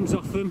frames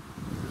off them,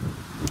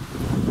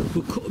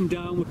 we'll cut them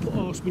down, we'll put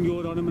horse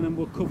manure on them, and then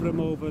we'll cover them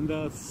over, and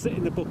they'll sit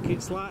in the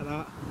buckets like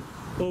that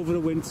over the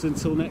winter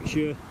until next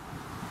year.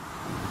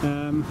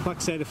 Like I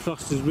say, the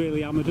frost has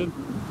really hammered them,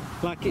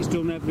 like it's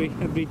done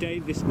every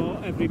day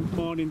every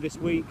morning this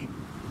week.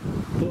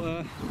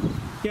 But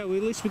yeah, well,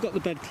 at least we've got the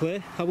bed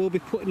clear. I will be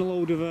putting a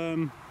load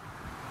of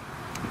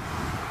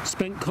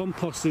spent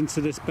compost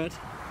into this bed.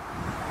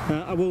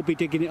 I will be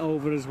digging it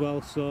over as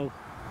well, so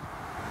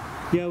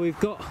yeah, we've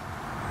got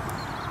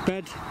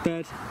bed,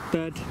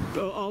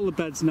 all the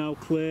beds now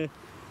clear,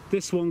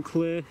 this one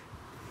clear.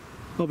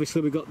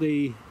 Obviously we've got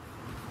the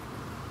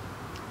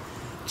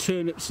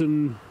turnips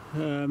and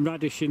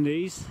radish in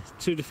these,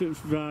 two different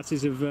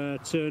varieties of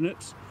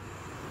turnips.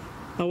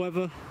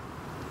 However,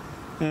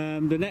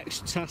 the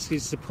next task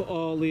is to put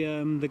all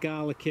the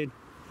garlic in.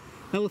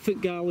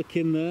 Elephant garlic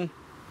in there,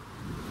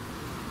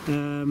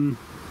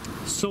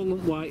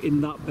 Solent white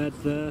in that bed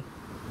there,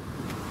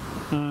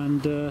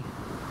 and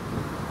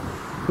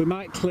we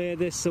might clear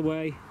this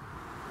away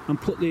and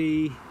put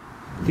the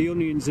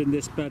onions in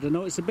this bed. I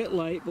know it's a bit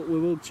late, but we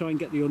will try and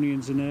get the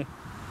onions in there.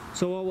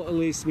 So all what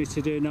leaves me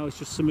to do now is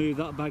just to move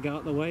that bag out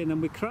of the way, and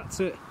then we cracked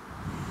it,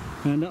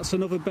 and that's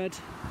another bed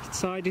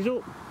tidied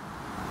up.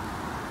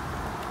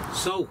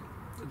 So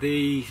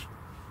the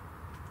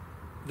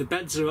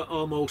beds are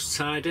almost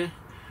tidy,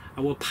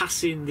 and we're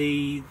passing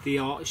the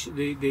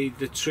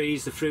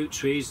trees, the fruit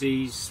trees,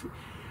 these,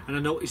 and I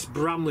noticed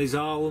bramleys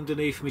all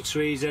underneath my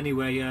trees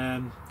anyway.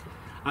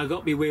 I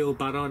got my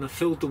wheelbarrow and I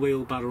filled the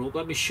wheelbarrow up.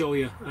 Let me show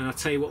you, and I'll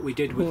tell you what we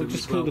did with them as well.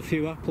 Just pulled a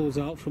few apples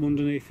out from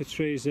underneath the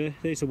trees there.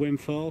 These are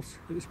windfalls.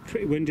 It was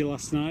pretty windy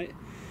last night,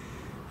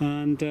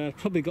 and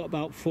probably got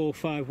about 4 or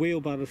 5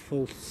 wheelbarrows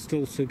full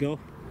still to go.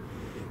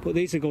 But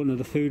these are going to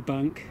the food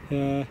bank.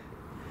 A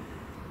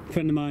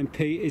friend of mine,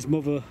 Pete, his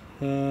mother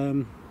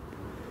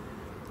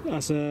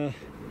runs a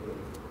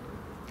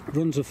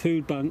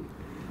food bank.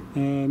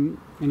 Her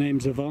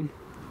name's Yvonne,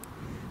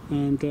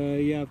 and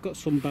yeah, I've got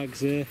some bags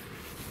here,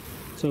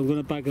 so I'm going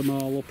to bag them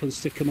all up and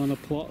stick them on a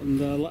plot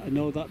and let her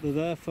know that they're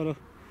there for her.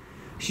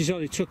 She's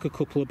already took a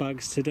couple of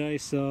bags today,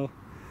 so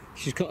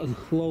she's got a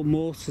load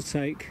more to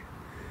take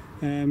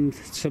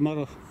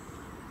tomorrow.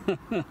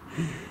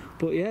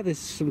 But yeah, there's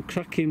some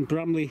cracking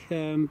Bramley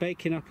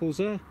baking apples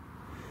there,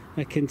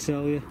 I can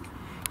tell you.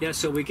 Yeah,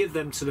 so we give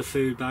them to the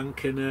food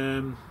bank,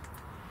 and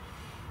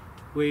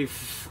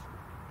we've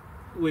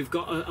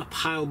got a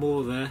pile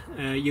more there.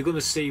 You're going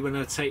to see when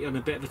I take you on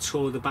a bit of a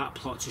tour of the back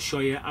plot to show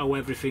you how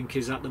everything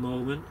is at the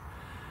moment.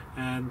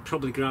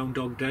 Probably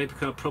Groundhog Day,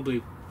 because I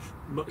probably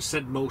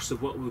said most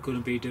of what we're going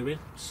to be doing.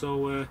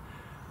 So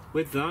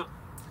with that,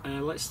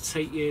 let's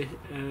take you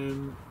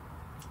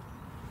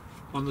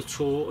on the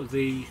tour of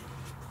the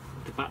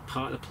back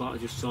part of the plot. I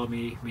just saw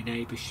my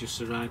neighbour's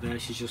just arrived there.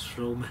 She's just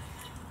thrown me.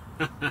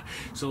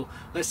 So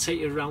let's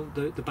take you around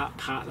the back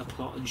part of the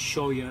plot and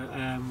show you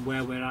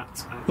where we're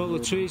at. Well,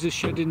 the trees are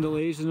shedding the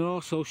leaves and they're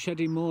also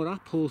shedding more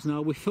apples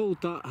now. We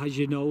filled that, as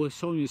you know, we're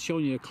showing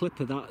you a clip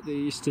of that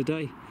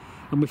yesterday,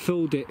 and we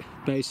filled it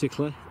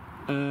basically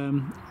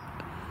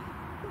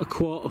a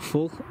quarter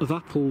full of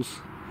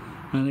apples.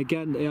 And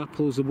again, the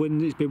apples are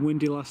windy. It's been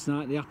windy last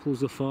night. The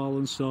apples have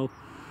fallen, so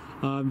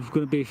I'm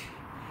going to be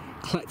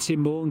collecting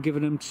more and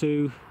giving them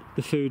to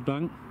the food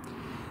bank.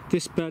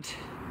 This bed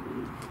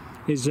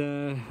is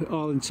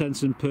all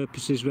intents and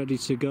purposes ready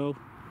to go.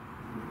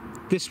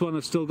 This one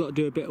I've still got to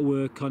do a bit of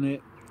work on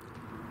it.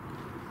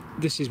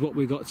 This is what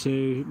we've got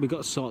to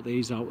sort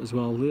these out as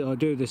well. I'll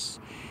do this,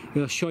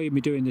 I'll show you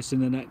me doing this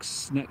in the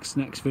next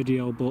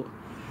video, but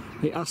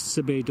it has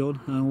to be done,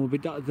 and we'll be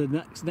the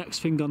next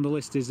thing on the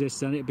list is this,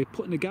 then it'll be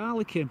putting the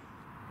garlic in.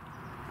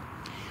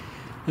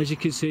 As you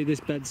can see, this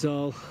bed's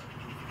all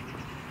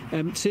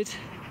emptied,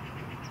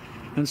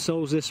 and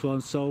so's this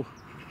one. So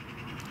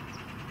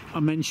I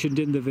mentioned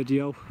in the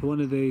video,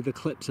 one of the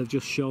clips I've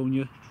just shown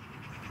you,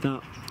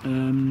 that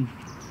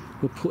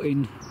we're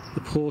putting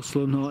the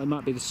porcelain, or it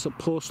might be the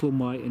porcelain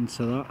white,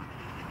 into that.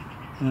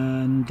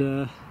 And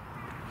the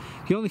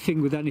only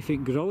thing with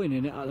anything growing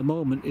in it at the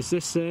moment is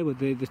this there, with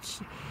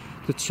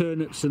the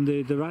turnips and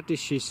the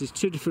radishes. There's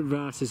two different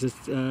varieties of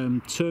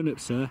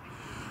turnips there,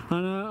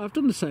 and I've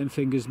done the same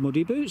thing as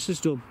Muddy Boots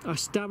has done. I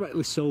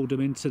directly sowed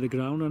them into the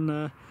ground,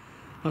 and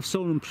I've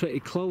sown them pretty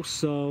close,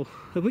 so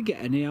if we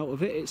get any out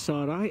of it, it's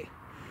alright.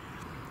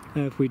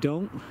 If we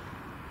don't,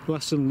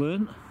 lesson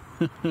learnt.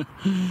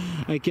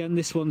 Again,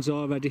 this one's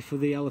all ready for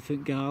the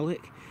elephant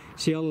garlic.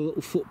 See all the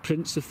little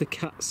footprints of the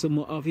cats and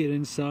what have you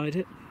inside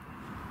it.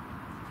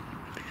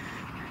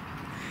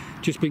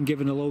 Just been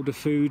given a load of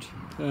food,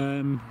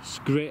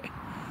 grit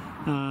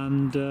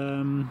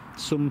and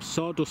some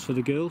sawdust for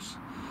the girls.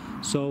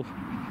 So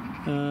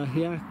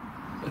yeah,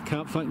 I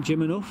can't thank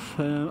Jim enough.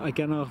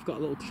 Again, I've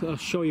got a little, I'll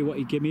show you what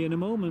he gave me in a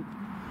moment.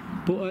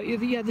 But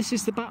yeah, this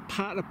is the back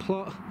part of the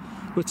plot.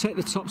 We'll take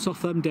the tops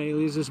off them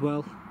dahlias as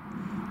well.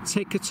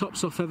 Take the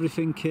tops off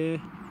everything here,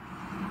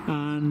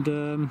 and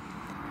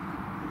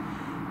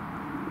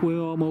we're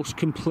almost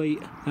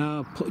complete.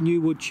 Put new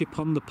wood chip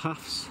on the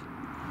paths,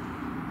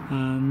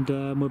 and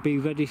we'll be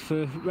ready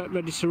to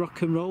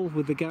rock and roll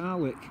with the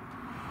garlic.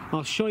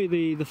 I'll show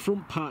you the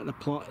front part of the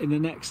plot in the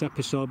next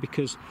episode,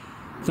 because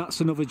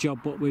that's another job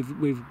what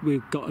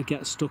we've got to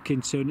get stuck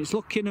into, and it's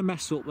looking a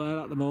mess up there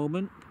at the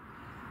moment.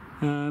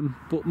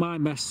 But my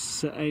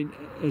mess ain't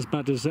as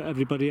bad as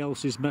everybody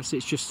else's mess.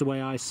 It's just the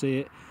way I see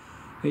it.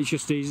 It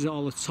just needs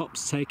all the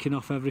tops taken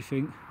off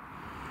everything.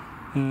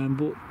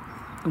 But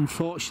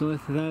unfortunately,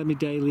 there are my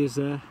dahlias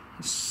there.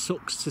 It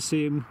sucks to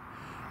see them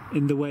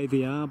in the way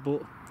they are,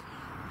 but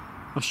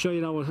I'll show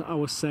you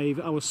how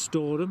I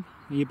store them.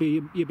 You'll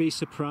be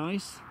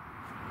surprised.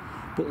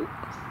 But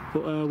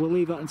we'll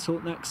leave that until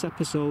next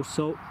episode.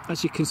 So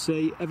as you can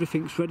see,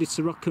 everything's ready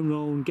to rock and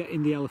roll and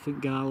getting the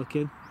elephant garlic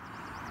in.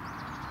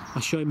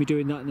 I'll show you me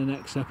doing that in the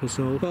next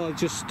episode. Well, I've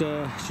just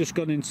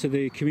gone into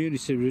the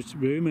community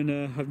room, and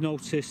I've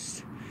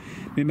noticed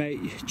my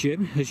mate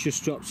Jim has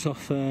just dropped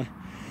off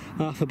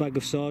half a bag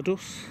of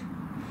sawdust,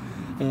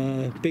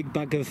 a big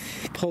bag of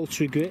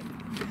poultry grit,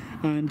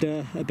 and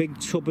a big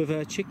tub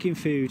of chicken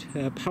food.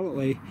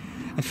 Apparently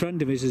a friend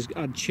of his has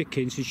had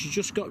chickens and she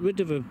just got rid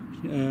of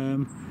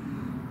them.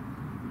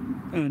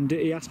 And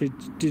he asked me,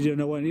 did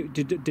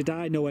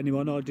I know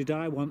anyone, or did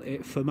I want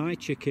it for my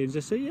chickens? I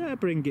said, yeah,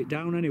 bring it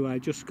down anyway.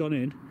 Just gone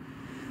in,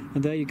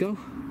 and there you go,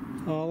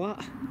 all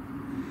that.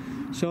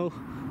 So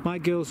my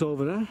girl's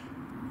over there,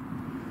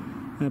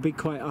 I'll be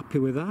quite happy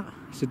with that.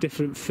 It's a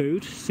different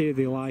food, see if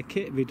they like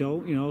it. If they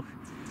don't, you know,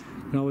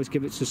 you can always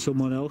give it to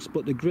someone else.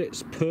 But the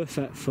grit's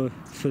perfect for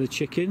the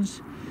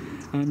chickens,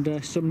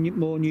 and some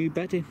more new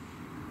bedding.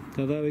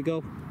 So there we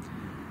go,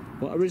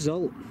 what a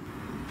result.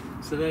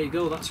 So there you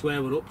go, that's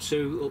where we're up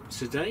to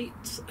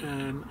date.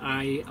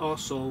 I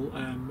also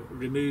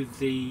removed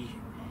the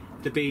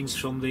beans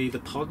from the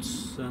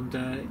pods, and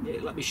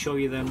let me show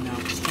you them now.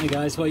 Hey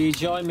guys, well, you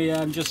join me.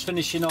 I'm just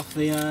finishing off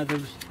the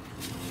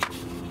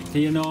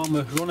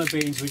enormous runner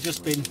beans. We've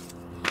just been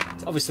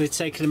obviously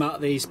taking them out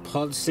of these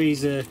pods.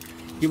 These are,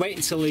 you wait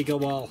until they go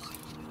all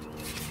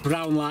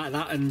brown like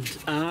that and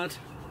hard,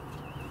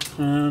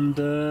 and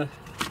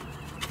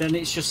then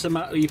it's just a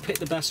matter, you pick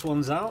the best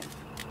ones out.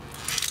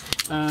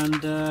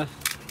 And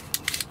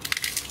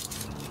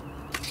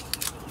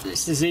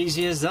it's as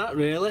easy as that,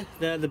 really.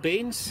 They're the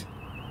beans.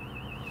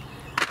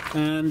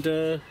 And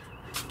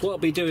what I'll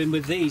be doing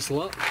with these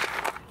lot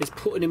is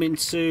putting them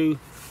into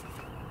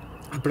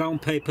a brown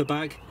paper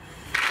bag,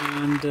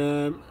 and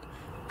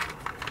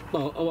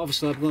well,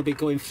 obviously I'm going to be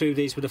going through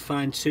these with a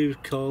fine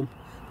tooth comb.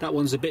 That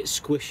one's a bit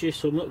squishy,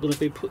 so I'm not going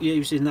to be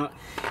using that.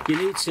 You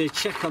need to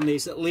check on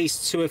these at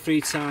least 2 or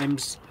 3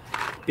 times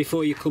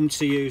before you come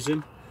to use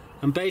them.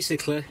 And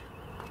basically,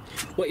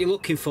 what you're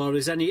looking for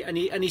is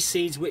any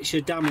seeds which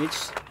are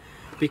damaged,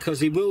 because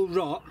they will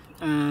rot,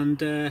 and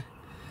the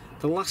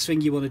last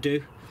thing you want to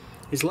do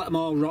is let them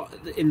all rot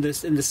in the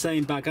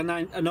same bag. And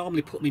I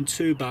normally put them in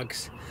 2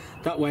 bags.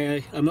 That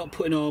way I'm not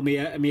putting all my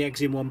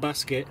eggs in one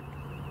basket.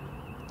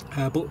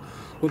 But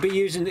we'll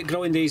be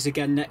growing these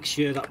again next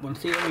year. That one,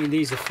 I mean,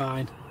 these are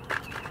fine.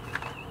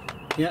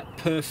 Yeah,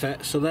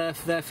 perfect. So they're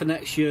for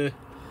next year.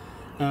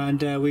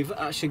 And we've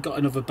actually got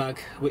another bag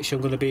which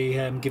I'm going to be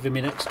giving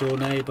my next door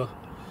neighbour.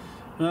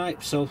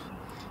 Right, so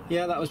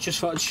yeah, that was just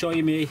thought I'd show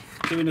you me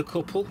doing a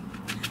couple.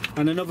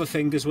 And another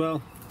thing as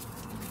well,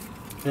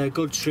 a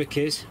good trick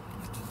is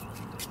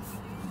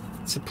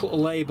to put a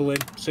label in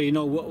so you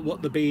know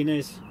what the bean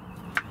is.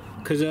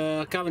 Because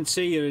I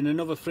guarantee you in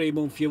another 3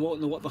 months you won't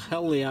know what the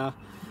hell they are.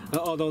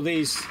 Although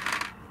these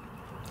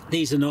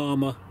are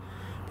normal,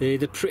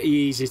 they're pretty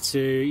easy to,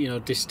 you know,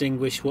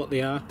 distinguish what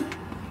they are.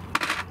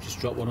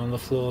 Drop one on the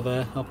floor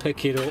there. I'll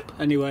pick it up.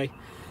 Anyway,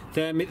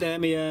 they're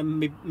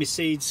my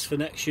seeds for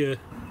next year.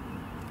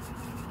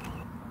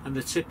 And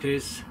the tip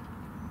is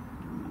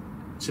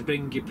to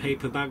bring your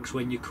paper bags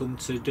when you come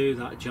to do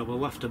that job. I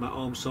left them at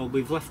home, so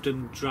we've left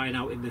them drying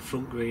out in the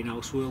front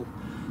greenhouse. We'll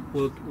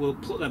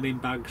put them in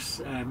bags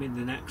in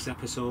the next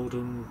episode,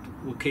 and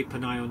we'll keep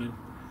an eye on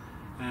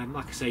them.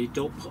 Like I say,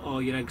 don't put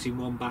all your eggs in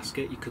one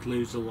basket, you could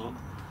lose a lot.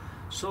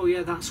 So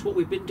yeah, that's what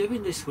we've been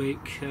doing this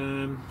week.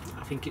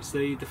 I think it's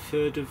the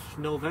 3rd of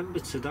November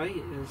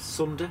today,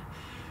 Sunday.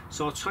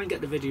 So I'll try and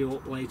get the video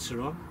up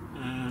later on,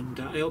 and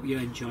I hope you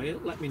enjoy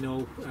it. Let me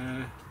know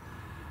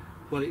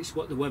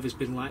what the weather's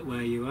been like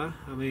where you are.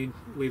 I mean,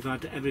 we've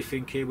had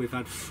everything here. We've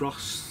had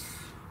frost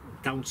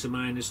down to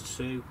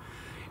 -2.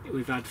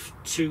 We've had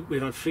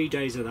 3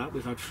 days of that.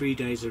 We've had 3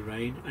 days of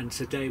rain, and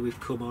today we've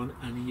come on,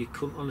 and you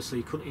couldn't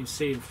even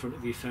see in front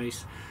of your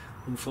face.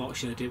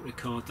 Unfortunately, I didn't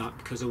record that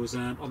because I was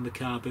on the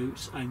car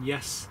boots, and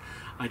yes,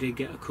 I did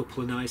get a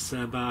couple of nice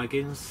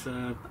bargains.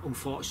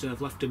 Unfortunately,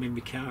 I've left them in my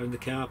car in the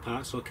car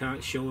park, so I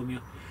can't show them you.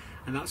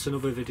 And that's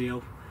another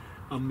video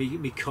on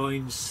me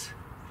coins.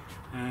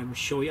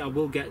 Show you. I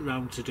will get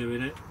round to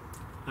doing it,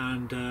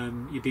 and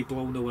you'll be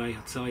blown away.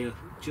 I tell you,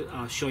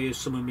 I'll show you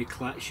some of my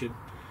collection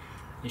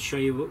and show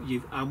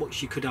you how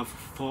much you could have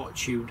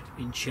fortune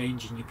in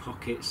change in your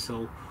pockets.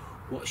 So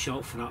watch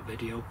out for that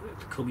video. It'll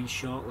be coming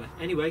shortly.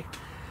 Anyway,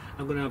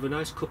 I'm going to have a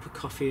nice cup of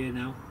coffee here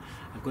now.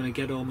 I'm going to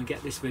get home and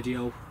get this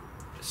video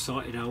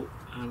sorted out,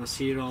 and I'll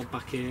see you all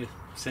back here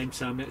same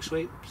time next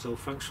week. So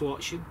thanks for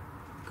watching.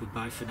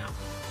 Goodbye for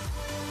now.